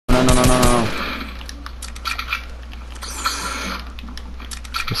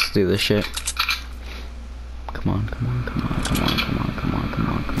Let's do this shit. Come on, come on, come on, come on, come on, come on, come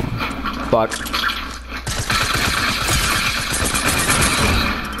on, come on. Fuck.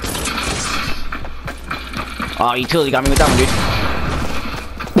 Oh, you totally got me with that one, dude.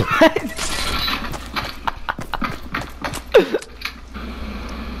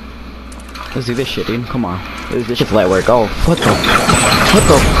 Let's do this shit, dude. Come on. Let's do this shit light work. Oh, what the? What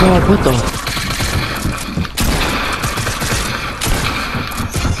the fuck? What the?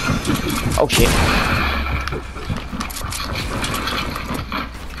 Oh shit.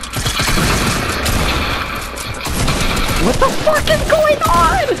 What the fuck is going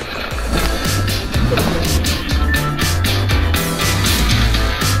on?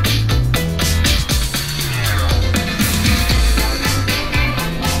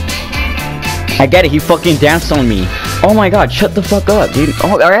 I get it, he fucking danced on me. Oh my god, shut the fuck up, dude.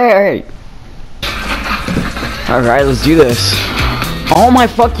 Oh, alright. Alright, let's do this. Oh my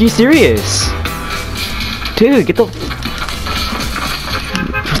fuck, you serious? Dude, get the... What the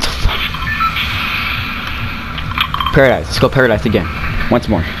fuck? Paradise, let's go Paradise again. Once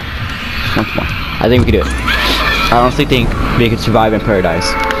more. Once more. I think we can do it. I honestly think we could survive in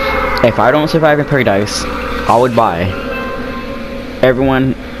Paradise. If I don't survive in Paradise, I would buy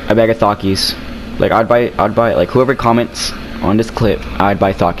everyone a bag of Thockies. Like I'd buy like whoever comments on this clip, I'd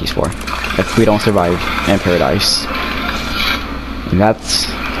buy Thockies for if we don't survive in Paradise. And that's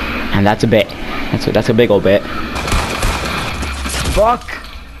a bet. That's a big old bet. Fuck.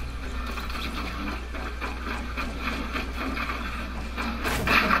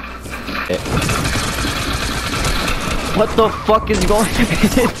 What the fuck is going on?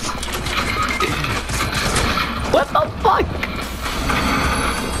 What the fuck?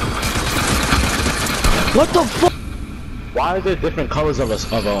 What the fuck? Why are there different colors of a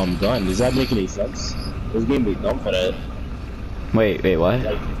gun? Does that make any sense? This game be dumb for that. Wait, what?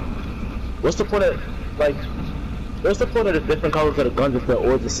 Like, what's the point of the different colors of the guns if they're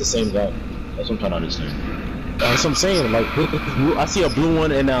all just the same gun? That's what I'm trying to understand. That's what I'm saying. Like, I see a blue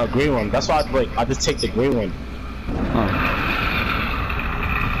one and a gray one. That's why I just take the gray one. Oh.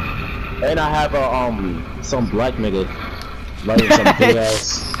 And I have a some black nigga, like some big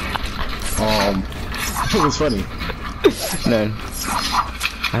ass. It was funny. No.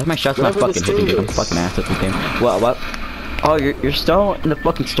 I have my shots not fucking hitting, dude. I'm fucking ass at the game. What? Oh, you're still in the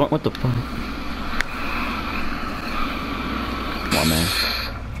fucking storm. What the fuck? Come on, man.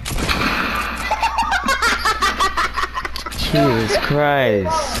 Jesus Christ.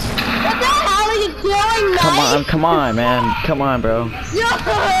 What the hell are you doing, man? Come on, man. Come on, bro.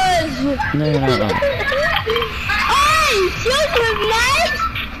 Josh! No. Hey, shoot him, mate!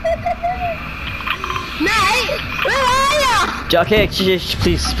 Mate, where are you? Okay,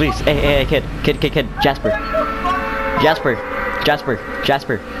 please. Hey, kid. Jasper.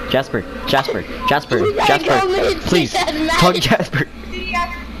 Please, talk to Jasper.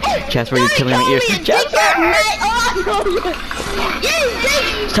 Jasper, you're killing my ears. Jasper!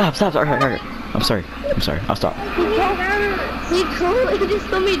 Stop. Alright. I'm sorry. I'll stop. You cool? You just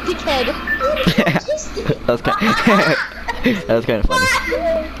called me a dickhead. That was kind of funny.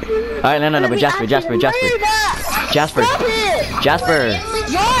 Alright, no, but Jasper.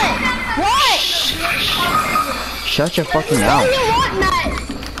 What? Shut your fucking mouth.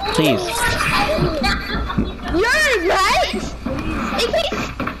 Please. No, right?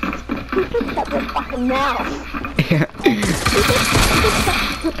 Shut your fucking mouth.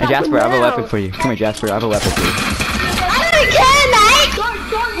 Hey, Jasper, I have a weapon for you. Come here, Jasper, I have a weapon for you. I don't care, mate!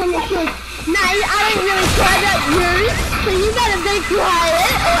 No, I don't really care about you, so you better be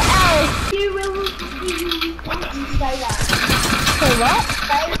quiet, or else you will say that. Say what?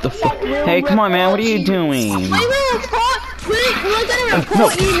 What the fuck? Hey, come on, man, what are you doing? We will report, we're gonna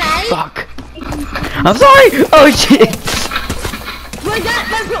report you, mate. Fuck. I'm sorry! Oh, shit!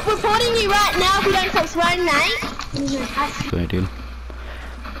 We're reporting you right now if we don't stop swearing, mate. Good, dude.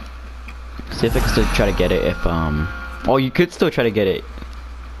 See if I can still try to get it if, oh, you could still try to get it.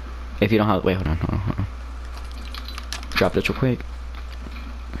 If you don't have, wait, hold on. Drop this real quick.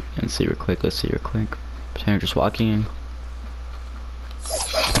 Let's see real quick. Pretend you're just walking.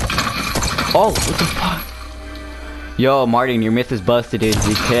 Oh, what the fuck? Yo, Martin, your myth is busted, dude.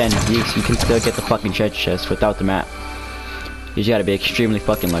 You can still get the fucking treasure chest without the map. You just gotta be extremely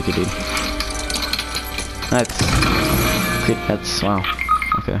fucking lucky, dude. That's wow.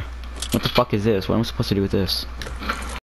 Okay. What the fuck is this? What am I supposed to do with this?